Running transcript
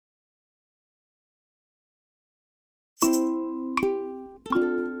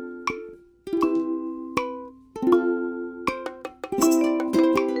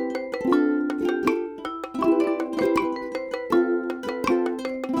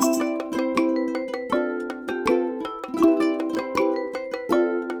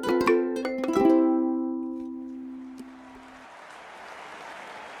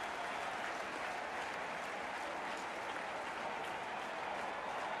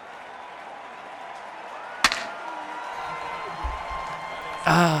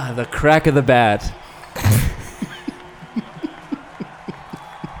The crack of the bat.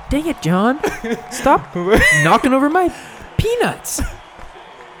 Dang it, John. Stop knocking over my peanuts.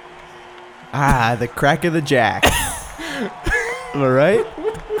 The crack of the jack. All right?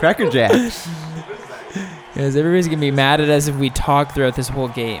 Cracker Jack. Because everybody's going to be mad at us if we talk throughout this whole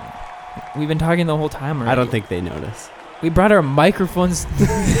game. We've been talking the whole time already. I don't think they notice. We brought our microphones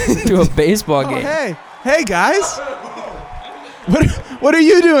to a baseball game. Hey guys. What are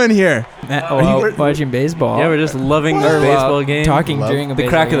you doing here? Watching baseball. Yeah, we're just loving Or, this baseball game. Talking during a the baseball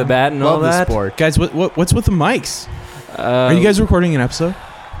crack of the game. bat and all Love the that. sport. Guys, what's with the mics? Are you guys recording an episode?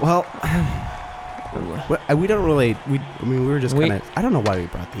 Well, we don't really. We were just We- kind of. I don't know why we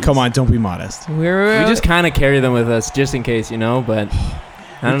brought these. Come on, don't be modest. We just kind of carry them with us just in case, but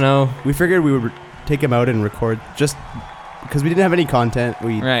I don't know. We figured we would take them out and record just because we didn't have any content.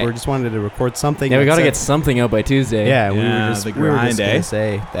 We just wanted to record something. Yeah, we got to that get something out by Tuesday. Yeah, we Yeah, were just the we were just grind, gonna eh?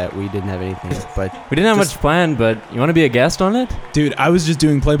 say that we didn't have anything, but We didn't have Just- much planned, but you want to be a guest on it? Dude, I was just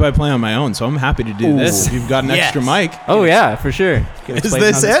doing play-by-play on my own, so I'm happy to do Ooh. this. If you've got an extra mic. Oh, yeah, for sure. can Is explain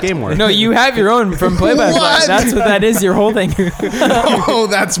this how it? this game works. No, you have your own from play-by-play. What? That's what that is. You're holding. Oh,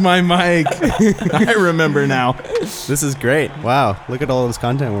 that's my mic. I remember now. This is great. Wow, look at all this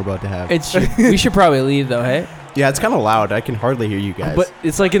content we're about to have. We should probably leave though, hey? Yeah, it's kind of loud. I can hardly hear you guys. But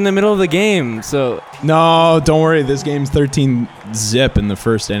it's like in the middle of the game, so... No, don't worry. This game's 13-zip in the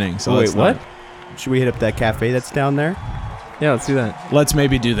first inning. So Wait, let's what? not- should we hit up that cafe that's down there? Yeah, let's do that. Let's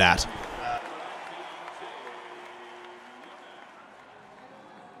maybe do that.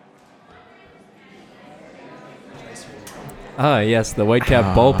 Yes, the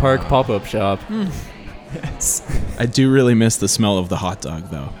Whitecap Ballpark pop-up shop. I do really miss the smell of the hot dog,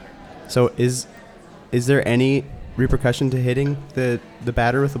 though. So is there any repercussion to hitting the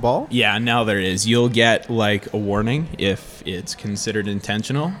batter with the ball? Yeah, now there is. You'll get like a warning if it's considered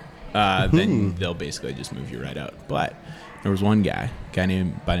intentional. Then they'll basically just move you right out. But there was one guy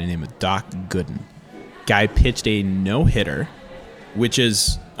named by the name of Doc Gooden. Guy pitched a no-hitter, which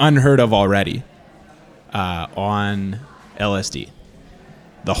is unheard of already, on LSD.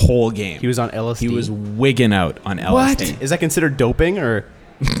 The whole game. He was on LSD. He was wigging out on LSD. Is that considered doping or?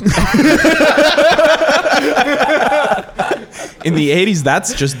 In the 80s,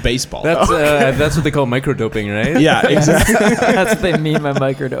 that's just baseball. That's what they call microdoping, right? Yeah, exactly. That's what they mean by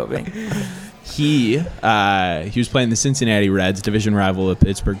microdoping. He was playing the Cincinnati Reds, division rival of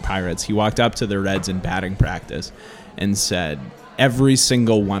Pittsburgh Pirates. He walked up to the Reds in batting practice and said, "Every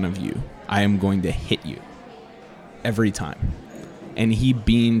single one of you, I am going to hit you. Every time." And he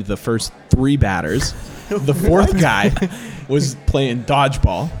beamed the first three batters. The fourth guy was playing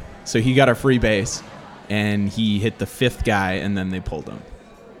dodgeball, so he got a free base. And he hit the fifth guy, and then they pulled him.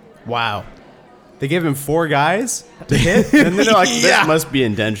 Wow. They gave him 4 guys to hit, and then they're like, "This must be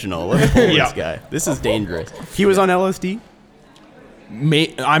intentional. Let's pull this guy. This is dangerous." He was on LSD.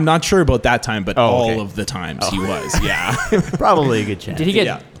 I'm not sure about that time, but okay. all of the times he was. Yeah. Probably a good chance. Did he get?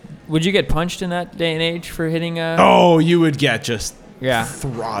 Yeah. Would you get punched in that day and age for hitting a? Oh, you would get just Yeah.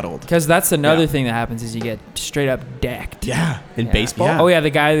 throttled. Because that's another Yeah. thing that happens is you get straight up decked. Yeah. in Yeah. baseball? Yeah. Oh yeah, the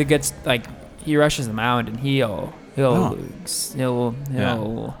guy that gets like he rushes the mound and he'll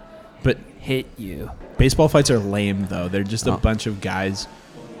But hit you. baseball fights are lame, though. They're just a bunch of guys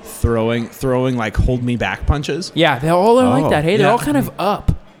throwing like hold me back punches. Yeah, they all are like Oh, that. Hey, they're yeah. all kind of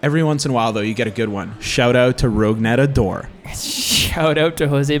up. Every once in a while, though, you get a good one. Shout out to Roguenet Adore. Shout out to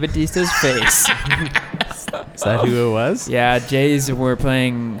Jose Batista's face. Is that who it was? Yeah, Jays were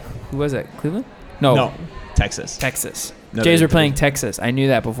playing. Who was it? Cleveland? No, Texas. Texas. No, Jays they- were playing Texas. I knew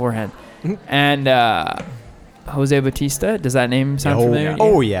that beforehand. And Jose Batista. Does that name sound familiar? to you?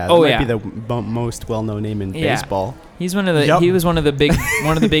 Oh yeah. That Oh, might yeah. be the most well-known name in Yeah. baseball. He's one of the. Yup. He was one of the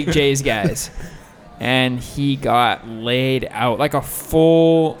big Jays guys, and he got laid out like a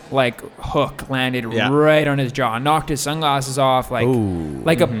full hook landed Yeah. right on his jaw, knocked his sunglasses off Ooh.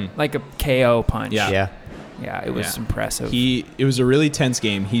 like a KO punch. Yeah. Yeah, it was Yeah. impressive. It was a really tense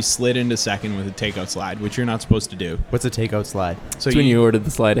game. He slid into second with a takeout slide, which you're not supposed to do. What's a takeout slide? So It's when you ordered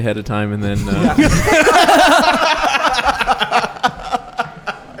the slide ahead of time and then...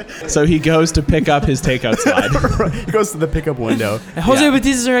 So he goes to pick up his takeout slide. He goes to the pickup window. And Jose Yeah.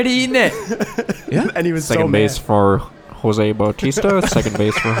 Batista's already eating it. Yeah. And he was so Second mad. base for Jose Bautista. Second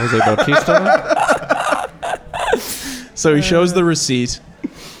base for Jose Bautista. So he shows the receipt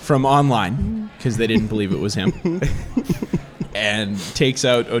from online because they didn't believe it was him, and takes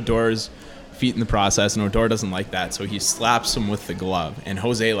out Odor's feet in the process. And Odor doesn't like that, so he slaps him with the glove. And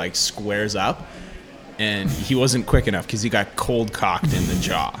Jose squares up, and he wasn't quick enough because he got cold cocked in the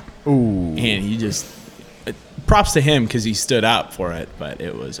jaw. Ooh. And he just props to him because he stood up for it, but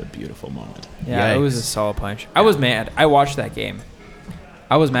it was a beautiful moment. Yeah, it was a solid punch. I was mad. I watched that game.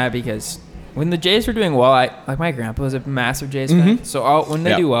 I was mad because when the Jays were doing well, my grandpa was a massive Jays fan. So when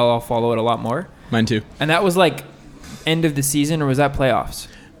they do well, I'll follow it a lot more. Mine too. And that was like end of the season, or was that playoffs?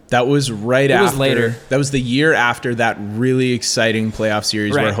 That was after. It was later. That was the year after that really exciting playoff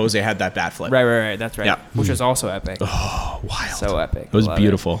series where Right. Jose had that bat flip. Right. That's right. Yeah. Which was also epic. Oh, wild. So epic. It was Love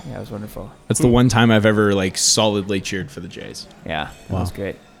beautiful. Yeah, it was wonderful. That's the one time I've ever like solidly cheered for the Jays. Yeah, that was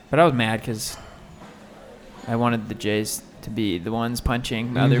great. But I was mad because I wanted the Jays to be the ones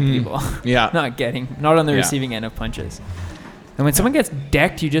punching other people. Yeah. not on the receiving end of punches. And when someone gets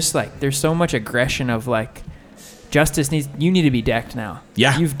decked, you just like, there's so much aggression of like, you need to be decked now.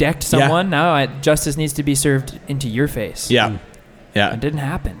 Yeah. You've decked someone, now justice needs to be served into your face. Yeah. Yeah. It didn't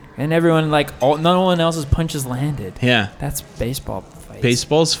happen. And everyone, no one else's punches landed. Yeah. That's baseball fights.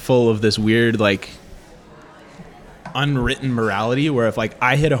 Baseball's full of this weird, like, unwritten morality where if, like,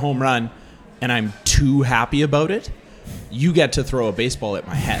 I hit a home run and I'm too happy about it, you get to throw a baseball at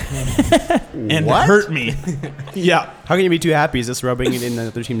my head and What? hurt me. Yeah. How can you be too happy? Is this rubbing it in the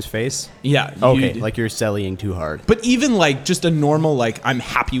other team's face? Yeah. Okay, you- like you're selling too hard. but even, like, just a normal, like, I'm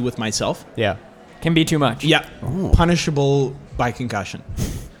happy with myself. Yeah. Can be too much. Yeah. Punishable by concussion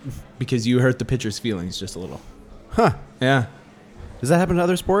because you hurt the pitcher's feelings just a little. Huh. Yeah. Does that happen to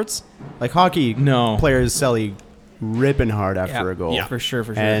other sports? Like hockey, No. players selling ripping hard after a goal. Yeah, for sure.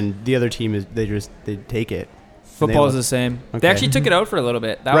 And the other team they take it. Football is the same. Okay. They actually took it out for a little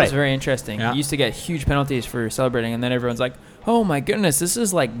bit. That was Right. very interesting. Yeah. You used to get huge penalties for celebrating, and then everyone's like, "Oh my goodness, this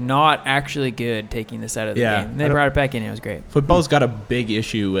is like not actually good." Taking this out of the Yeah. game, and they brought it back in. It was great. Football's got a big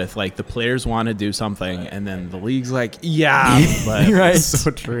issue with like the players want to do something and then the league's like, yeah, but Right.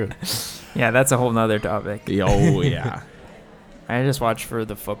 So true. Yeah, that's a whole nother topic. oh yeah. I just watch for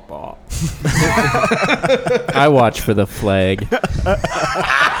the football. I watch for the flag.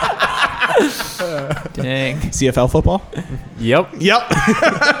 Dang. CFL football? Yep. Yep.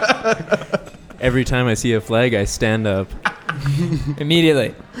 Every time I see a flag, I stand up.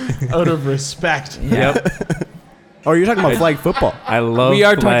 Immediately. Out of respect. Yep. Oh, you're talking about flag football. I love We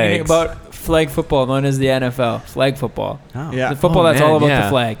are flags. talking about flag football, known as the NFL. Flag football. Oh. Yeah. The football Oh, that's man, all about yeah. the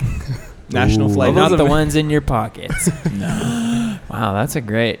flag. National Ooh. flag. Not those the are- ones in your pockets. No. Wow, that's a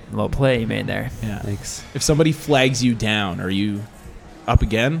great little play you made there. Yeah. Thanks. If somebody flags you down, are you up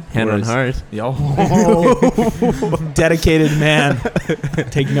again? Hand Or on is- heart. Oh. Dedicated man.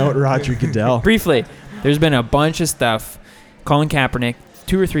 Take note, Roger Goodell. Briefly, there's been a bunch of stuff. Colin Kaepernick,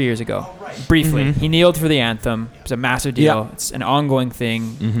 2 or 3 years ago. Briefly, he kneeled for the anthem. It's a massive deal. Yeah. It's an ongoing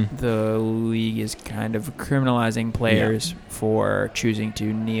thing. Mhm. The league is kind of criminalizing players for choosing to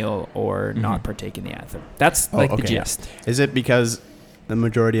kneel or not partake in the anthem. That's Oh, like the okay, yeah. gist. Is it because the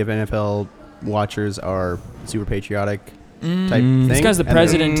majority of NFL watchers are super patriotic type thing? It's because the And they're-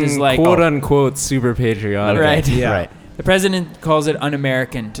 president is like, quote unquote super patriotic. Right. Yeah. Right. the president calls it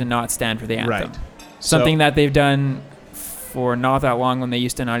un-American to not stand for the anthem. Right. Something So- that they've done for not that long when they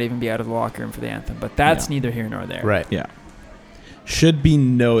used to not even be out of the locker room for the anthem. But that's Yeah. neither here nor there. Right. Yeah. Should be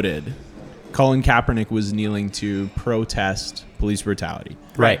noted, Colin Kaepernick was kneeling to protest police brutality.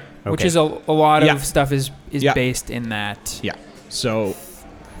 Right. Which Okay. is a lot Yeah. of stuff is Yeah. based in that Yeah. So,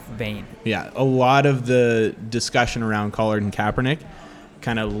 vein. yeah, a lot of the discussion around Colin Kaepernick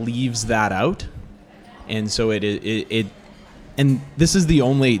kind of leaves that out. And so it and this is the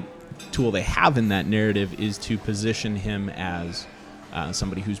only tool they have in that narrative is to position him as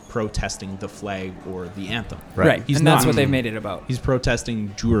somebody who's protesting the flag or the anthem. Right. He's and that's not. what they've made it about. He's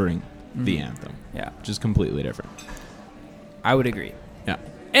protesting during the anthem, Yeah, which is completely different. I would agree. Yeah.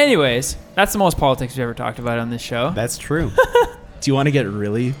 Anyways, that's the most politics we've ever talked about on this show. That's true. Do you want to get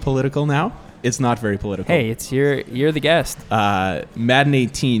really political now? It's not very political. Hey, it's you're the guest. Madden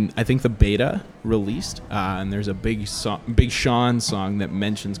 18, I think the beta released, and there's a Big Sean song that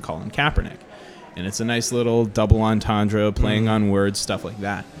mentions Colin Kaepernick. And it's a nice little double entendre, playing on words, stuff like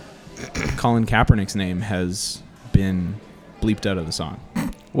that. Colin Kaepernick's name has been bleeped out of the song.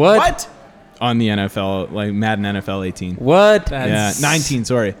 What? On the NFL, like Madden NFL 18. What? Yeah, 19,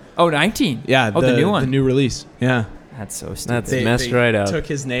 sorry. Oh, 19. Yeah, Oh, the new one. The new release. Yeah. That's so stupid. That's messed right up. Took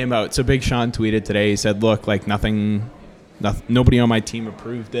his name out. So Big Sean tweeted today. He said, "Look, like nobody on my team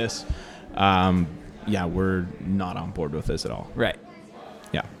approved this. Yeah, we're not on board with this at all." Right.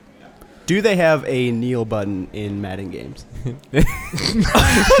 Yeah. Do they have a kneel button in Madden games? The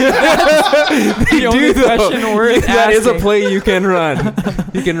only question worth That is a asking. play you can run.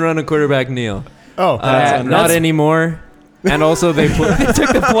 You can run a quarterback kneel. Oh, that's Not anymore. And also they put They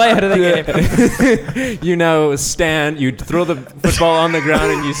took the play out of the game. you now stand. You throw the football on the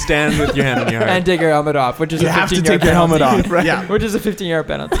ground and you stand with your hand on your heart. And take your helmet off, which is You a have to 15-yard take your helmet penalty. off. Yeah. Which is a 15-yard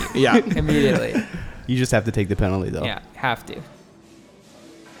penalty. Yeah. Immediately. You just have to take the penalty though. Yeah, have to.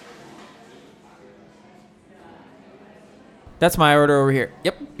 That's my order over here.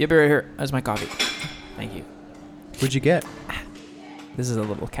 Yep, right here. That's my coffee. Thank you. What'd you get? This is a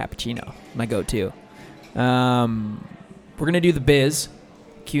little cappuccino, my go-to. We're gonna do the biz.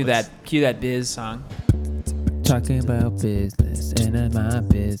 Cue that biz song. Talking about business and my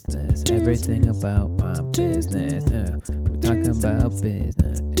business, everything about my business. We're talking about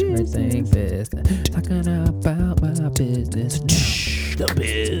business, everything business. Talking about my business, the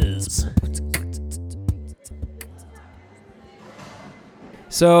biz.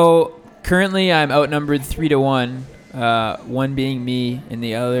 So currently, I'm outnumbered 3-1. One being me, and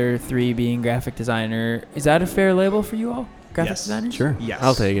the other 3 being graphic designer. Is that a fair label for you all? Graphic Yes. designer? Sure. Yes.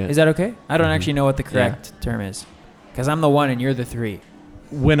 I'll take it. Is that okay? I don't actually know what the correct term is, because I'm the 1 and you're the 3.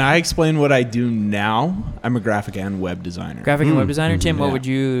 When I explain what I do now, I'm a graphic and web designer. Graphic and web designer. Tim, what Yeah. would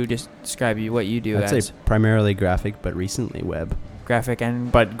you just describe what you do I'd as? say primarily graphic, but recently web. Graphic and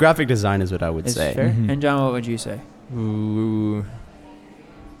But graphic design is what I would is say. fair. Mhm. And John, what would you say? Ooh.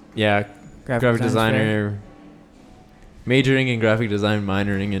 Yeah, design's graphic fair? designer. Majoring in graphic design,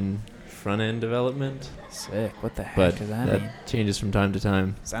 minoring in front end development. Sick. What the heck But does that that mean? changes from time to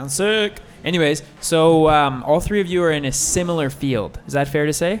time. Sounds sick. Anyways, so all 3 of you are in a similar field. Is that fair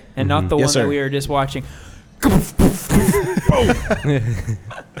to say? And not the Yes, one sir. that we were just watching.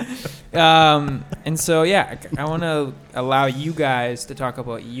 And so, yeah, I want to allow you guys to talk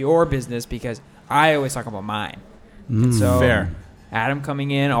about your business because I always talk about mine. And so, Fair. Adam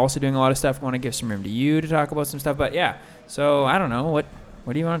coming in, also doing a lot of stuff. I want to give some room to you to talk about some stuff. But yeah, so I don't know. What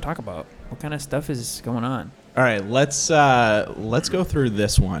do you want to talk about? What kind of stuff is going on? All right, let's go through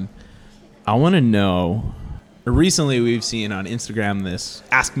this one. I want to know. Recently, we've seen on Instagram this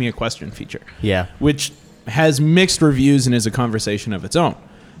 "Ask Me a Question" feature, Yeah. which has mixed reviews and is a conversation of its own.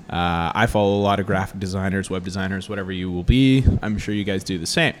 I follow a lot of graphic designers, web designers, whatever you will be. I'm sure you guys do the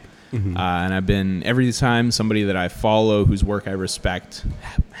same. And I've been, every time somebody that I follow whose work I respect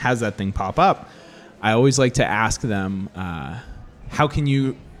has that thing pop up, I always like to ask them, how can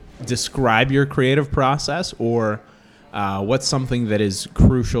you describe your creative process, or what's something that is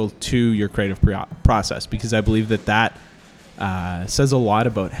crucial to your creative process? Because I believe that says a lot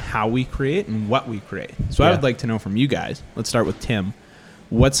about how we create and what we create. So I would like to know from you guys, let's start with Tim,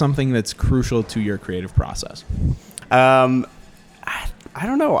 what's something that's crucial to your creative process? I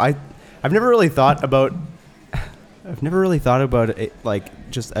don't know. I've never really thought about it,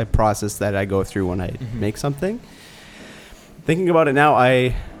 like just a process that I go through when I make something. Thinking about it now,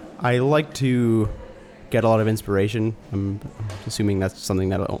 I like to get a lot of inspiration. I'm assuming that's something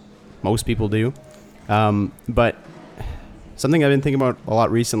that most people do. But something I've been thinking about a lot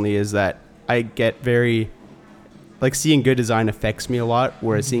recently is that I get very, like, seeing good design affects me a lot,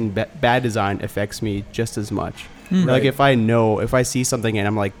 whereas seeing bad design affects me just as much. Like if I see something and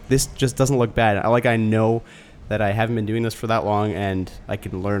I'm like, this just doesn't look bad. I know that I haven't been doing this for that long and I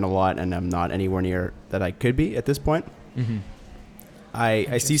can learn a lot and I'm not anywhere near that I could be at this point.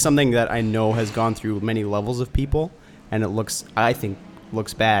 I see something that I know has gone through many levels of people and I think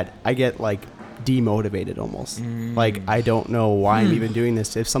looks bad. I get like demotivated almost. Like I don't know why I'm even doing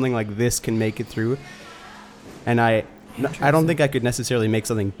this. If something like this can make it through, and I don't think I could necessarily make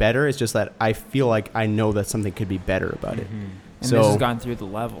something better. It's just that I feel like I know that something could be better about it. And this has gone through the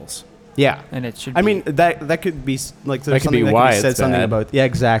levels. Yeah. And it should I be. mean, that could be like That could something be that why could be said it's something bad. about. Yeah,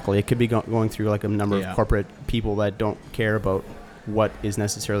 exactly. It could be going through like a number Yeah. of corporate people that don't care about what is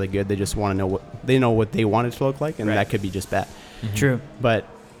necessarily good. They just want to know what they want it to look like, and Right. that could be just bad. True. But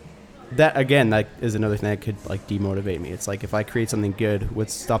that again, that is another thing that could like demotivate me. It's like if I create something good,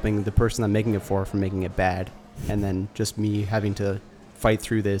 what's stopping the person I'm making it for from making it bad, and then just me having to fight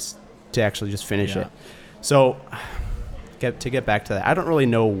through this to actually just finish Yeah. it. So to get back to that, I don't really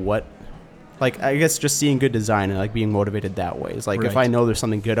know what. Like, I guess just seeing good design and like being motivated that way. It's like if Right. I know there's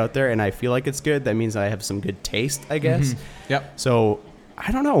something good out there and I feel like it's good, that means I have some good taste, I guess. Yep. So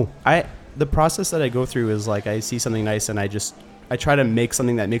I don't know. The process that I go through is like I see something nice and I try to make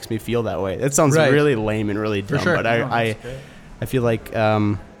something that makes me feel that way. It sounds Right. really lame and really dumb, sure. but I feel like I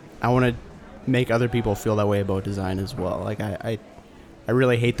want to make other people feel that way about design as well. Like I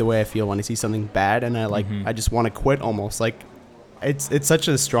really hate the way I feel when I see something bad and I just want to quit almost. Like it's such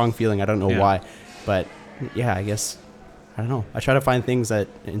a strong feeling. I don't know Yeah. why, but yeah, I guess I don't know. I try to find things that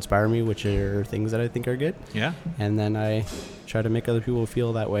inspire me, which are things that I think are good, Yeah. and then I try to make other people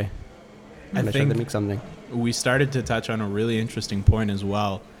feel that way. And I try to make something. we started to touch on a really interesting point as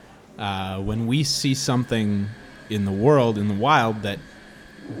well. When we see something in the world, in the wild, that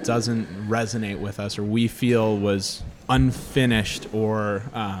doesn't resonate with us, or we feel was unfinished or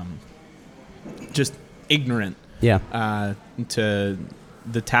just ignorant to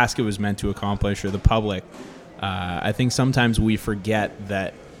the task it was meant to accomplish, or the public, I think sometimes we forget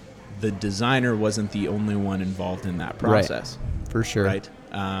that the designer wasn't the only one involved in that process. Right. For sure. Right.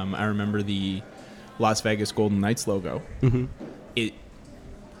 I remember the Las Vegas Golden Knights logo. Mm-hmm.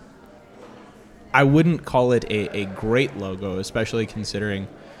 I wouldn't call it a great logo, especially considering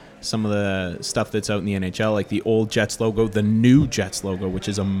some of the stuff that's out in the NHL, like the old Jets logo, the new Jets logo, which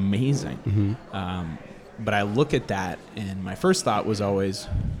is amazing. Mm-hmm. But I look at that, and my first thought was always,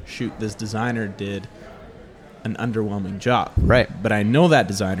 shoot, this designer did an underwhelming job. Right. But I know that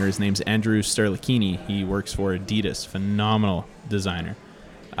designer. His name's Andrew Sterlachini. He works for Adidas. Phenomenal designer.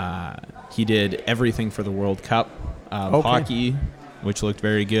 He did everything for the World Cup hockey, which looked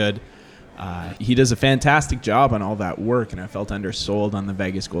very good. He does a fantastic job on all that work, and I felt undersold on the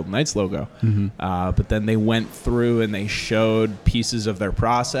Vegas Golden Knights logo. Mm-hmm. But then they went through and they showed pieces of their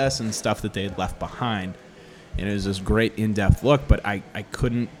process and stuff that they had left behind. And it was this great in-depth look, but I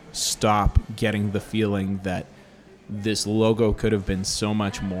couldn't stop getting the feeling that this logo could have been so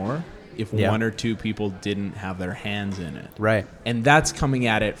much more if one or two people didn't have their hands in it. Right. And that's coming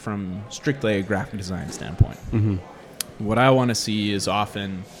at it from strictly a graphic design standpoint. Mm-hmm. What I want to see is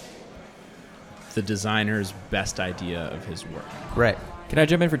often the designer's best idea of his work. Right. Can I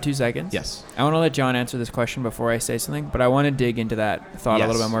jump in for 2 seconds? Yes. I want to let John answer this question before I say something, but I want to dig into that thought a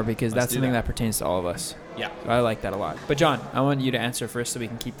little bit more, because Let's that's do something that. that pertains to all of us. Yeah. So I like that a lot. But John, I want you to answer first so we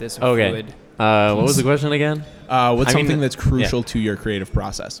can keep this Okay. fluid. What was the question again? What's I mean, something that's crucial to your creative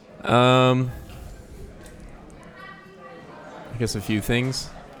process? I guess a few things.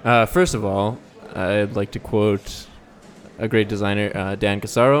 First of all, I'd like to quote a great designer, Dan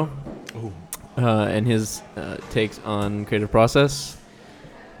Casaro, and his takes on creative process,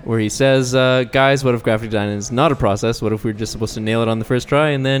 where he says, guys, what if graphic design is not a process? What if we're just supposed to nail it on the first try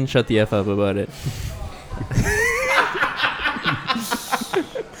and then shut the F up about it?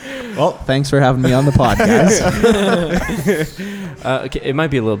 Well, thanks for having me on the podcast. Okay, it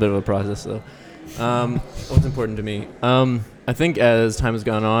might be a little bit of a process, though. What's important to me? I think as time has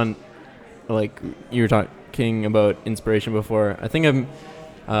gone on, like you were talking about inspiration before, I think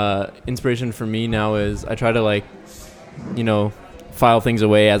inspiration for me now is I try to file things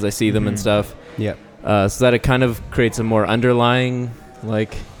away as I see them and stuff. Yeah. So that it kind of creates a more underlying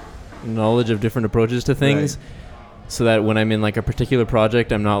knowledge of different approaches to things. Right. So that when I'm in a particular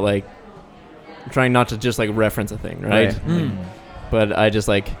project, I'm not trying not to just reference a thing, right? But I just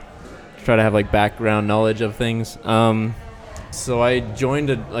try to have background knowledge of things. So I joined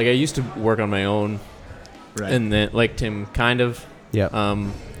I used to work on my own, Right. and then Tim kind of, Yeah.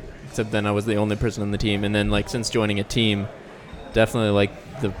 except then I was the only person on the team, and then since joining a team, definitely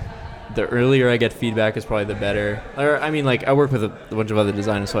the earlier I get feedback is probably the better. Or I mean I work with a bunch of other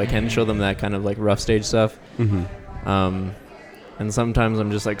designers, so I can show them that kind of rough stage stuff. Mm-hmm. And sometimes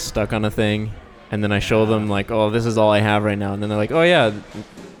I'm just stuck on a thing, and then I show them oh, this is all I have right now, and then they're like, oh yeah,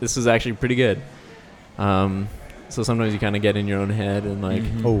 this is actually pretty good. So sometimes you kind of get in your own head and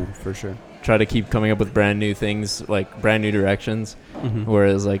Oh, for sure. try to keep coming up with brand new things, brand new directions, Mm-hmm.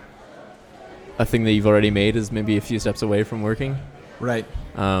 whereas a thing that you've already made is maybe a few steps away from working. Right.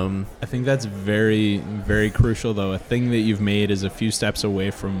 Um, I think that's very, very crucial, though. A thing that you've made is a few steps away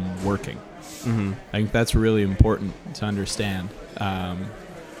from working. mhm. I think that's really important to understand.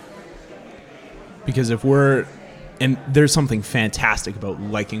 Because and there's something fantastic about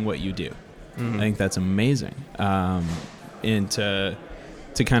liking what you do. Mhm. I think that's amazing. And to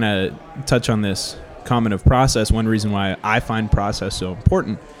kind of touch on this comment of process, one reason why I find process so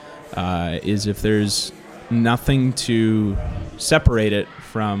important is if there's nothing to separate it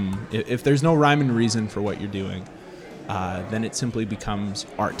from, if there's no rhyme and reason for what you're doing, then it simply becomes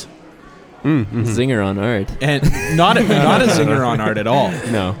art. Mm-hmm. Zinger on art. And not a zinger on art at all.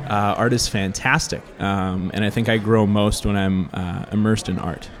 No. Art is fantastic. And I think I grow most when I'm immersed in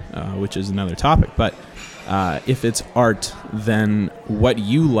art, which is another topic. But if it's art, then what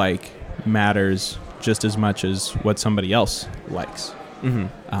you like matters just as much as what somebody else likes.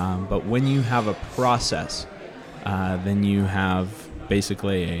 Mm-hmm. But when you have a process, then you have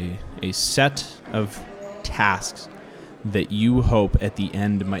basically a set of tasks that you hope at the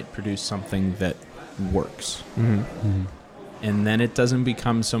end might produce something that works. Mm-hmm. And then it doesn't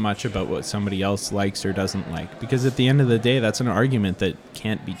become so much about what somebody else likes or doesn't like, because at the end of the day, that's an argument that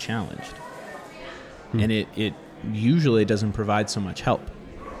can't be challenged. And it usually doesn't provide so much help.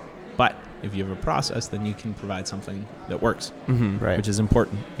 But If you have a process, then you can provide something that works, Right. which is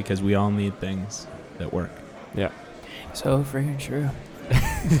important because we all need things that work. Yeah. So freaking true.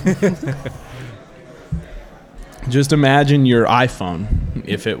 Just imagine your iPhone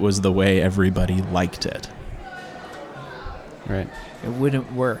if it was the way everybody liked it. Right. It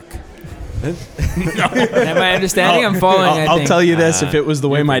wouldn't work. Am I understanding? I'm following. I I'll think. tell you this: if it was the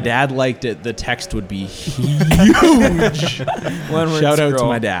way my dad liked it, the text would be huge. One word Shout out to scroll.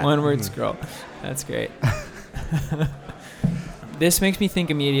 my dad. One word scroll. That's great. This makes me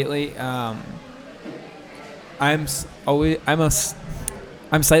think immediately. I'm slightly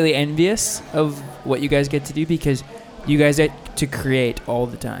envious of what you guys get to do because you guys get to create all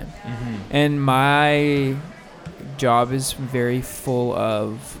the time, and my job is very full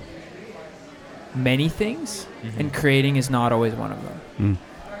of many things, and creating is not always one of them.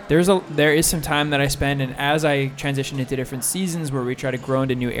 There is some time that I spend, and as I transition into different seasons where we try to grow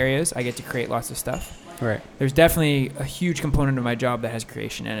into new areas, I get to create lots of stuff. Right. There's definitely a huge component of my job that has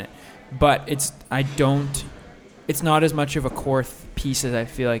creation in it, but it's not as much of a core piece as I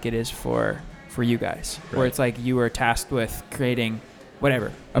feel like it is for you guys, where it's like you are tasked with creating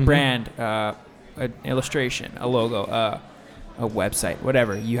whatever, a brand, an illustration, a logo, a website,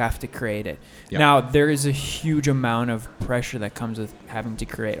 whatever. You have to create it. Yep. Now, there is a huge amount of pressure that comes with having to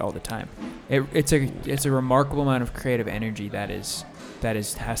create all the time. It's a remarkable amount of creative energy that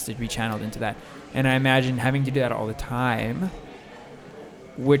has to be channeled into that. And I imagine having to do that all the time,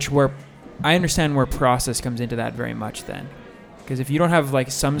 I understand where process comes into that very much then. Because if you don't have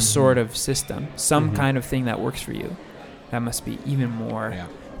like some sort of system, some kind of thing that works for you, that must be even more.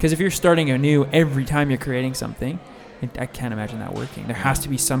 Because if you're starting anew every time you're creating something, I can't imagine that working. There has to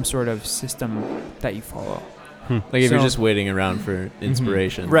be some sort of system that you follow. Like if you're just waiting around for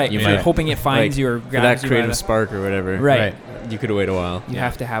inspiration, Right. You If might you're hoping it finds like, you or for grabs that you by creative the- spark or whatever. Right. You could wait a while. You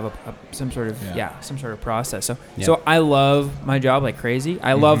have to have some sort of process. So Yeah. so I love my job like crazy.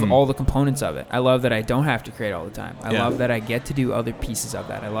 I love all the components of it. I love that I don't have to create all the time. I love that I get to do other pieces of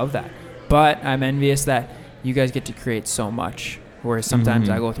that. I love that. But I'm envious that you guys get to create so much, whereas sometimes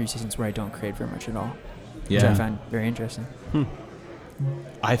I go through seasons where I don't create very much at all, which I find very interesting.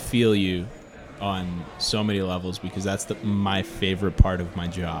 I feel you on so many levels because that's my favorite part of my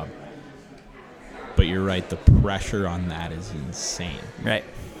job. But you're right, the pressure on that is insane. Right.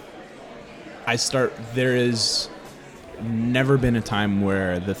 There is never been a time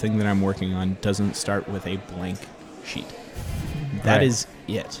where the thing that I'm working on doesn't start with a blank sheet. That Right. is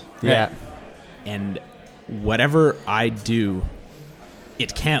it. Yeah. And whatever I do,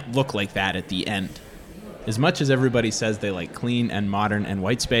 it can't look like that at the end. As much as everybody says they like clean and modern and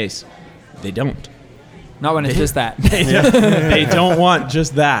white space, they don't. Not when it's just that. They don't want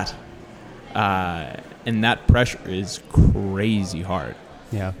just that. And that pressure is crazy hard.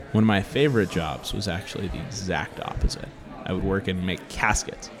 Yeah. One of my favorite jobs was actually the exact opposite. I would work and make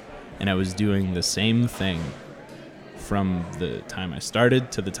caskets, and I was doing the same thing from the time I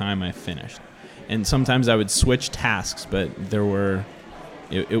started to the time I finished. And sometimes I would switch tasks, but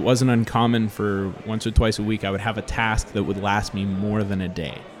it wasn't uncommon for once or twice a week I would have a task that would last me more than a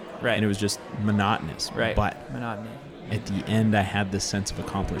day. Right. And it was just monotonous. Right. But Monotony. at the end, I had this sense of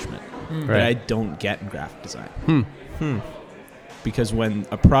accomplishment that Right. I don't get in graphic design. Because when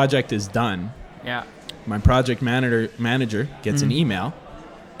a project is done, Yeah. my project manager gets an email,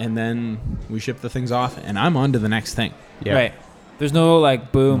 and then we ship the things off, and I'm on to the next thing. Yeah. Right. There's no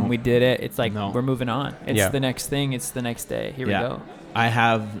like, boom, No. we did it. It's like, No. we're moving on. It's Yeah. the next thing. It's the next day. Here Yeah. we go. I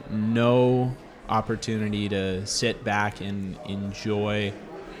have no opportunity to sit back and enjoy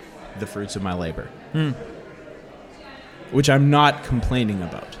the fruits of my labor, which I'm not complaining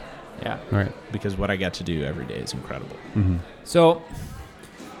about, Yeah. Right. because what I get to do every day is incredible. So,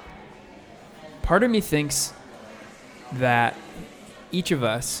 part of me thinks that each of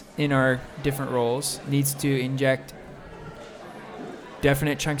us in our different roles needs to inject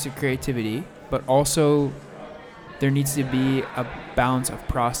definite chunks of creativity, but also there needs to be a balance of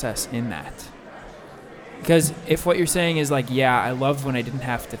process in that. Because if what you're saying is like, yeah, I loved when I didn't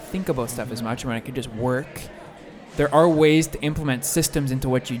have to think about stuff as much, when I could just work, there are ways to implement systems into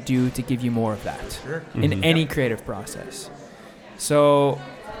what you do to give you more of that in any creative process. So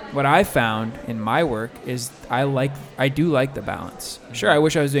what I found in my work is I do like the balance. Sure, I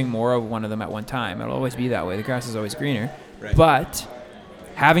wish I was doing more of one of them at one time. It'll always be that way. The grass is always greener. Right. But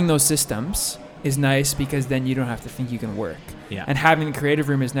having those systems is nice because then you don't have to think you can work. Yeah. And having the creative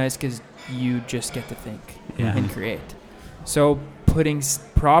room is nice because you just get to think Yeah. and create. So putting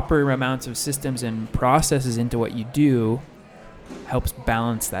proper amounts of systems and processes into what you do helps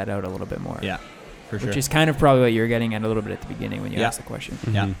balance that out a little bit more. Yeah, for sure. Which is kind of probably what you were getting at a little bit at the beginning when you Yeah. asked the question.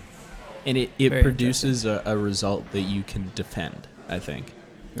 Yeah. And it Very produces a result that you can defend, I think.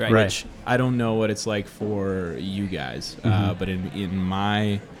 Right. Which I don't know what it's like for you guys, Mhm. but in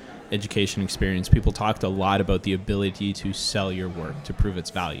my education experience, people talked a lot about the ability to sell your work to prove its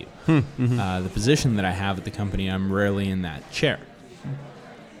value. The position that I have at the company, I'm rarely in that chair.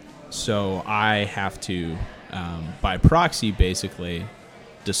 So I have to, by proxy, basically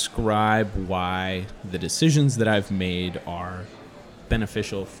describe why the decisions that I've made are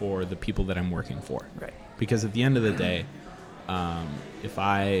beneficial for the people that I'm working for. Right. Because at the end of the day, if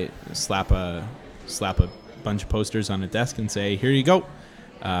I slap a bunch of posters on a desk and say, "Here you go,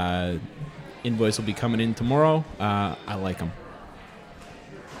 invoice will be coming in tomorrow," I like them.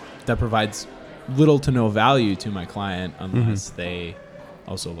 That provides little to no value to my client unless they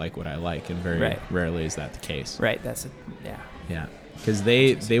also like what I like, and very Right. rarely is that the case. Right. That's it. Yeah. Yeah, because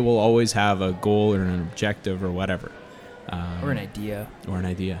they will always have a goal or an objective or whatever, Or an idea or an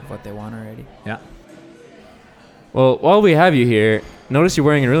idea. of what they want already. Yeah. Well, while we have you here, notice you're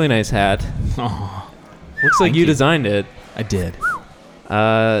wearing a really nice hat. Oh, Looks like Thank you you. designed it. I did.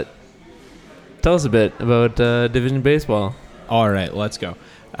 Tell us a bit about Division Baseball. All right, let's go.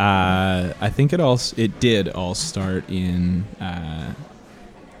 I think it did all start in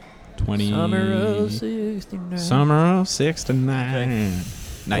 20 Summer of 69. Summer of 69. Well,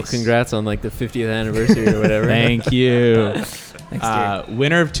 Nice. congrats on like the 50th anniversary or whatever. Thank you. Thanks, Terry.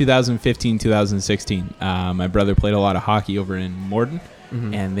 Winter of 2015-2016. My brother played a lot of hockey over in Morden,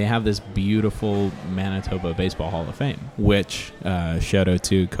 Mhm. and they have this beautiful Manitoba Baseball Hall of Fame, which, shout out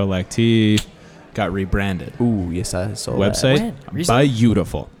to Collective, got rebranded. Ooh, yes, I saw Website, When? Recently?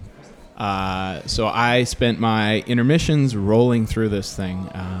 beautiful. So I spent my intermissions rolling through this thing,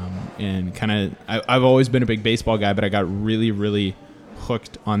 and kind of I've always been a big baseball guy, but I got really, really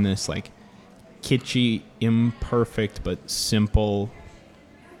hooked on this like kitschy, imperfect but simple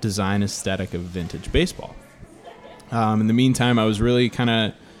design aesthetic of vintage baseball. In the meantime, I was really kind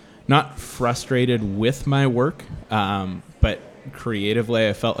of not frustrated with my work, but creatively,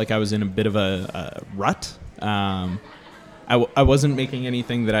 I felt like I was in a bit of a rut. I wasn't making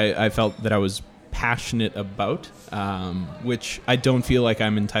anything that I felt that I was passionate about, which I don't feel like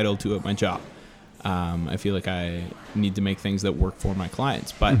I'm entitled to at my job. I feel like I need to make things that work for my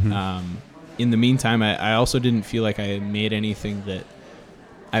clients. But in the meantime, I also didn't feel like I made anything that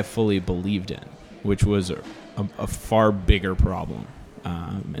I fully believed in, which was a far bigger problem.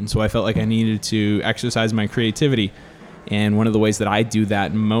 And so I felt like I needed to exercise my creativity. And one of the ways that I do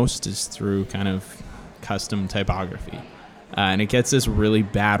that most is through kind of custom typography. And it gets this really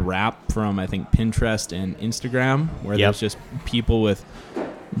bad rap from, I think, Pinterest and Instagram, where Yep. there's just people with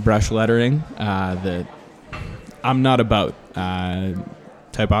brush lettering that I'm not about.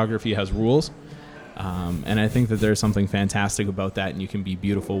 Typography has rules. And I think that there's something fantastic about that, and you can be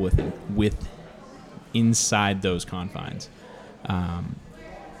beautiful with inside those confines.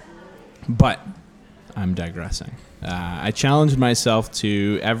 But I'm digressing. I challenged myself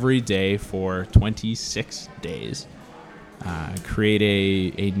to every day for 26 days create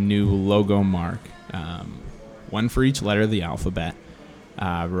a new logo mark, one for each letter of the alphabet,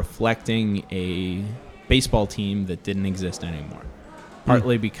 reflecting a baseball team that didn't exist anymore.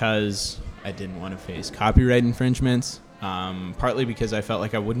 Partly because I didn't want to face copyright infringements, partly because I felt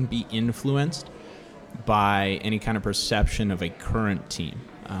like I wouldn't be influenced by any kind of perception of a current team.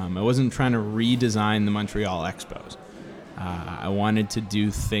 I wasn't trying to redesign the Montreal Expos. I wanted to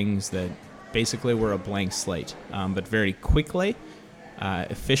do things that basically were a blank slate, but very quickly,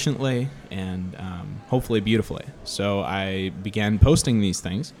 efficiently, and hopefully beautifully. So I began posting these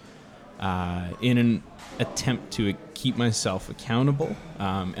things in an attempt to keep myself accountable,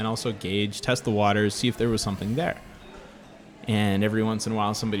 and also test the waters, see if there was something there. And every once in a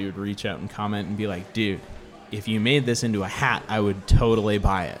while, somebody would reach out and comment and be like, "Dude, if you made this into a hat, I would totally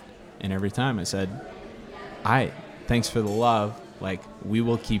buy it." And every time I said, thanks for the love. Like, we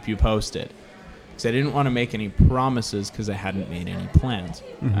will keep you posted. Because I didn't want to make any promises because I hadn't made any plans.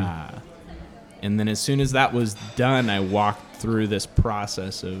 And then as soon as that was done, I walked through this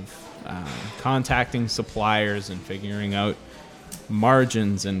process of contacting suppliers and figuring out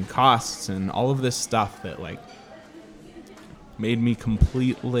margins and costs and all of this stuff that like made me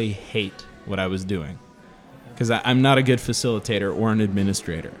completely hate what I was doing. Because I'm not a good facilitator or an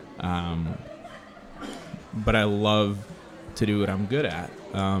administrator. But I love to do what I'm good at.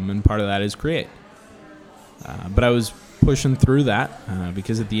 And part of that is create. But I was pushing through that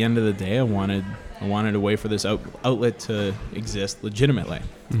because at the end of the day, I wanted a way for this outlet to exist legitimately.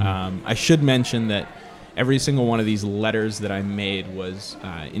 I should mention that every single one of these letters that I made was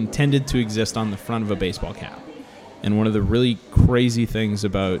intended to exist on the front of a baseball cap. And one of the really crazy things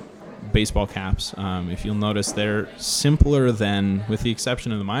about baseball caps, if you'll notice, they're simpler than, with the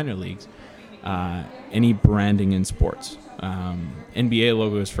exception of the minor leagues, any branding in sports. NBA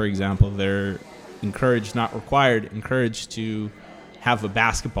logos, for example, they're encouraged, not required, encouraged to have a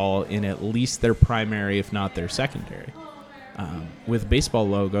basketball in at least their primary, if not their secondary. With baseball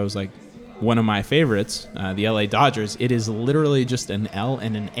logos, like one of my favorites, the LA Dodgers, it is literally just an L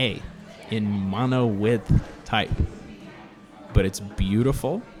and an A in mono width type. But it's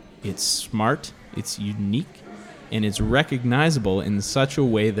beautiful, it's smart, it's unique, and it's recognizable in such a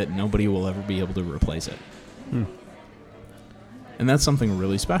way that nobody will ever be able to replace it. And that's something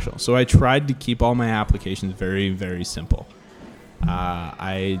really special. So I tried to keep all my applications very, very simple.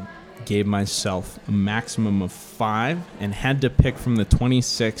 I gave myself a maximum of 5 and had to pick from the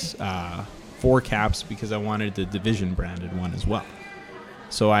 26 4 caps because I wanted the division branded one as well.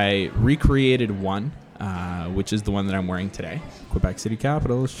 So I recreated one, which is the one that I'm wearing today. Quebec City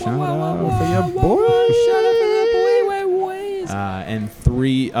Capitals, shout out for your boys. Shout out for the boys. And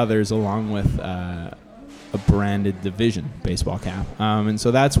 3 others along with a branded division baseball cap. And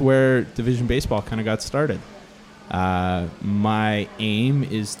so that's where division baseball kind of got started. My aim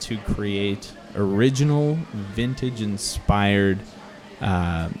is to create original, vintage-inspired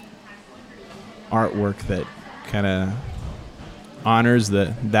artwork that kind of honors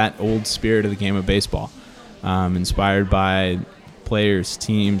that old spirit of the game of baseball, inspired by players,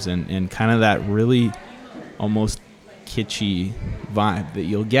 teams, and kind of that really almost kitschy vibe that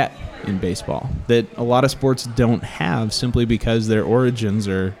you'll get in baseball that a lot of sports don't have simply because their origins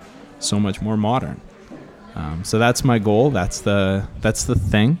are so much more modern. So that's my goal. That's the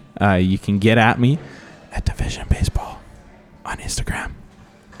thing. You can get at me at Division Baseball on Instagram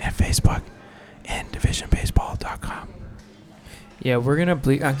and Facebook and divisionbaseball.com. Yeah, we're gonna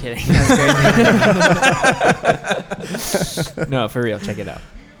bleep. I'm kidding. That's great. No, for real. Check it out.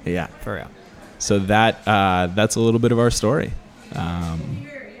 Yeah. For real. So that's a little bit of our story. I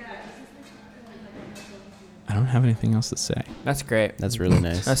don't have anything else to say. That's great. That's really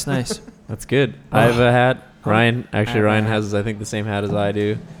nice. That's nice. That's good. I have a hat. Ryan, actually, I have Ryan a hat. has, I think, the same hat as I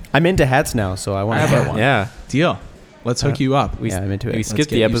do. I'm into hats now, so I want to get one. Yeah. Deal. Let's hook you up. Yeah, I'm into it. We Let's skipped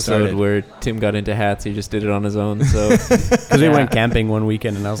get the you episode started. where Tim got into hats. He just did it on his own. So Because we Yeah. went camping one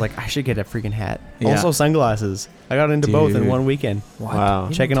weekend, and I was like, I should get a freaking hat. Yeah. Also sunglasses. I got into both in Dude. one weekend. What? Wow.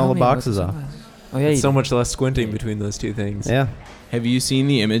 You Checking didn't all tell the me about boxes the off. sunglasses. Oh yeah. it's you so did. much less squinting between those two things. Yeah. Have you seen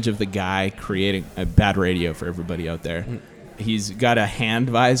the image of the guy creating a bad radio for everybody out there? Mm. He's got a hand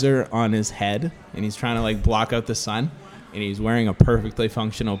visor on his head, and he's trying to like block out the sun, and he's wearing a perfectly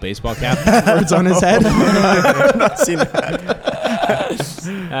functional baseball cap backwards on his head. I've not seen that.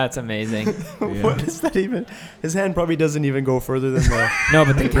 That's amazing. What is that even? His hand probably doesn't even go further than the... No,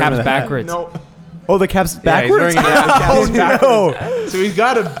 but the rim of cap's the hat. backwards. Oh, the cap's Yeah, he's backwards? wearing the cap's Oh, backwards. no. So he's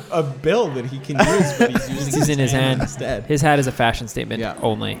got a bill that he can use, but he's using He's in his hand. instead. His hat is a fashion statement Yeah.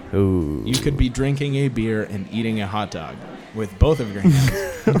 only. Ooh. You could be drinking a beer and eating a hot dog with both of your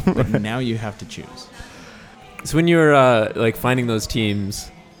hands, but now you have to choose. So when you were like finding those teams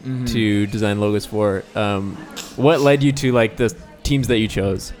Mm-hmm. to design logos for, what led you to like the teams that you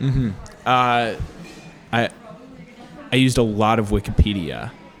chose? Mm-hmm. I used a lot of Wikipedia,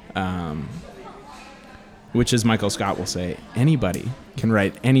 which, as Michael Scott will say, anybody can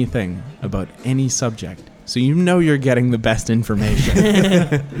write anything about any subject, so you know you're getting the best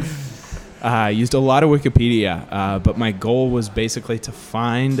information. I used a lot of Wikipedia, but my goal was basically to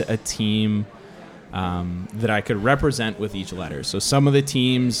find a team that I could represent with each letter. So some of the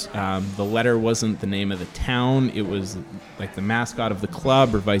teams, the letter wasn't the name of the town. It was like the mascot of the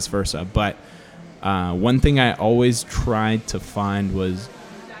club or vice versa. But one thing I always tried to find was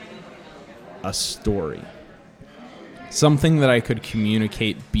a story. Something that I could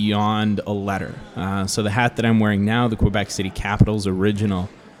communicate beyond a letter. So the hat that I'm wearing now, the Quebec City Capitals original,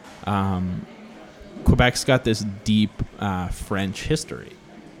 Quebec's got this deep French history.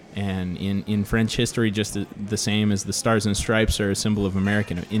 And in French history, just the same as the Stars and Stripes are a symbol of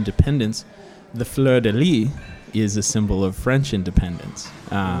American independence, the fleur-de-lis is a symbol of French independence.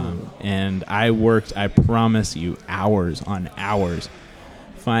 And I worked, I promise you, hours on hours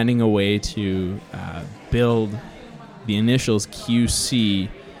finding a way to build the initials QC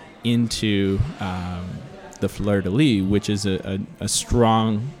into the fleur-de-lis, which is a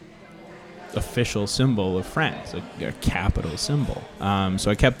strong official symbol of France, a capital symbol. So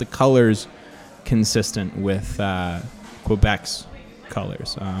I kept the colors consistent with Quebec's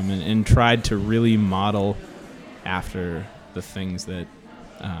colors, and tried to really model after the things that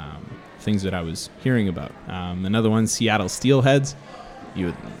I was hearing about. Another one, Seattle Steelheads.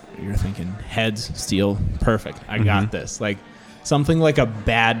 You're thinking heads, steel, perfect. I got this. Like something like a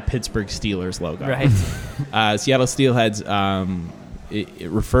bad Pittsburgh Steelers logo. Right. Seattle Steelheads, it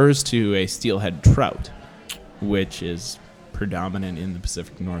refers to a steelhead trout, which is predominant in the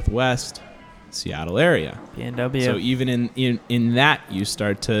Pacific Northwest, Seattle area. PNW. So even in that, you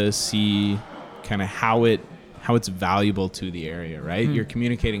start to see kind of how it's valuable to the area, right? You're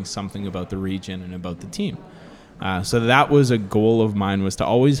communicating something about the region and about the team. So that was a goal of mine, was to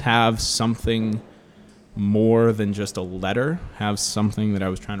always have something more than just a letter, have something that I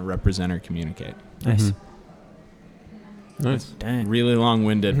was trying to represent or communicate. Nice. Nice. Dang. Really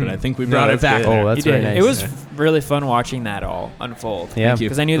long-winded, but I think we No, brought it that's back good. there. Oh, that's You very did. nice. It was really fun watching that all unfold. Yeah. Thank you.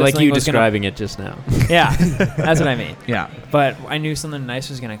 Because I knew this Like thing you was describing it just now. gonna. Yeah, that's what I mean. Yeah, But I knew something nice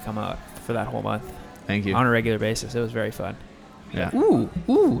was gonna come out for that whole month thank you. on a regular basis. It was very fun. Yeah,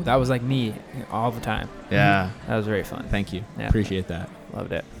 Ooh, that was like me all the time. yeah. That was very fun. Thank you. Yeah. Appreciate that.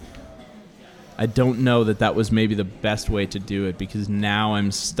 Loved it. I don't know that was maybe the best way to do it, because now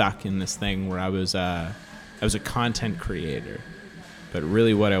I'm stuck in this thing where I was a content creator, but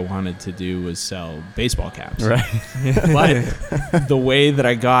really what I wanted to do was sell baseball caps. Right. But the way that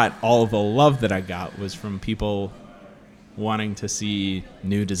I got all of the love that I got was from people wanting to see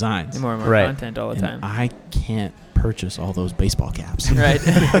new designs. More and more Right. content all the And time. I can't purchase all those baseball caps. Right.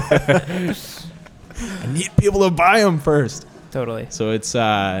 I need people to buy them first. Totally. So it's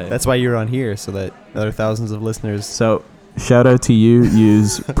That's why you're on here, so that other thousands of listeners. so shout out to you.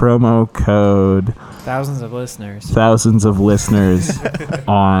 Use promo code Thousands of listeners. thousands of listeners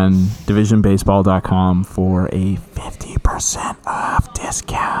on divisionbaseball.com for a 50% off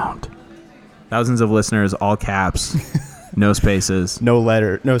discount. Thousands of listeners, all caps, no spaces, No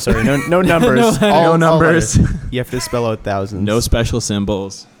letter. No, sorry. No numbers. No all numbers, letters. You have to spell out thousands. no special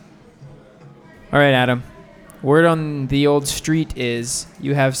symbols. All right, Adam. Word on the old street is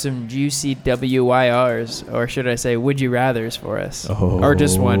you have some juicy WYRs, or should I say would you rathers for us? Or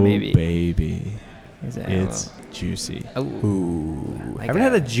just one, maybe. Baby, Is it- it's juicy. oh. Ooh. Like haven't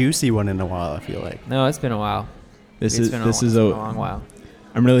had a juicy one in a while, I feel like. No, it's been a while. This It's is been this a, is it's been a. a long while.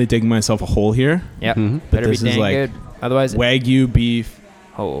 I'm really digging myself a hole here. Yep. Mhm. But Better be this is dang like good. Otherwise, Wagyu beef,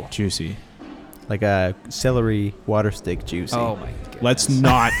 oh, juicy. Like a celery water stick juicy. oh my goodness. Let's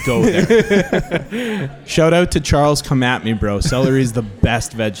not go there. Shout out to Charles. Come at me, bro. Celery is the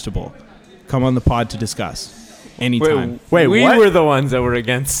best vegetable. Come on the pod to discuss anytime. Wait, we what? were the ones that were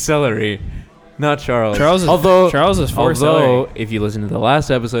against celery, not Charles. Charles is for celery. if you listen to the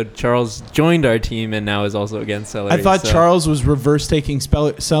last episode, Charles joined our team and now is also against celery. I thought so- Charles was reverse taking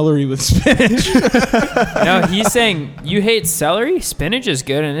celery with spinach. No, he's saying you hate celery. Spinach is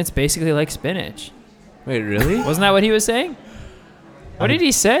good, and it's basically like spinach. Wait, really? Wasn't that what he was saying? What did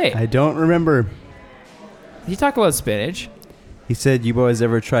he say? I don't remember. Did he talk about spinach? He said, "You boys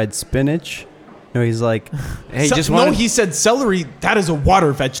ever tried spinach?" No, he's like, Hey, No, he said celery. That is a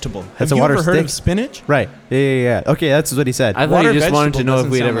water vegetable. That's Have a you water ever heard stick? of spinach? right. Yeah. Okay, that's what he said. I thought water he just wanted to vegetable know if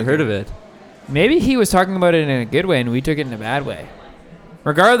doesn't we'd sound ever like heard it. of it. Maybe he was talking about it in a good way, and we took it in a bad way.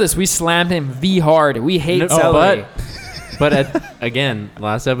 Regardless, we slammed him V hard. We hate No, celery. But again,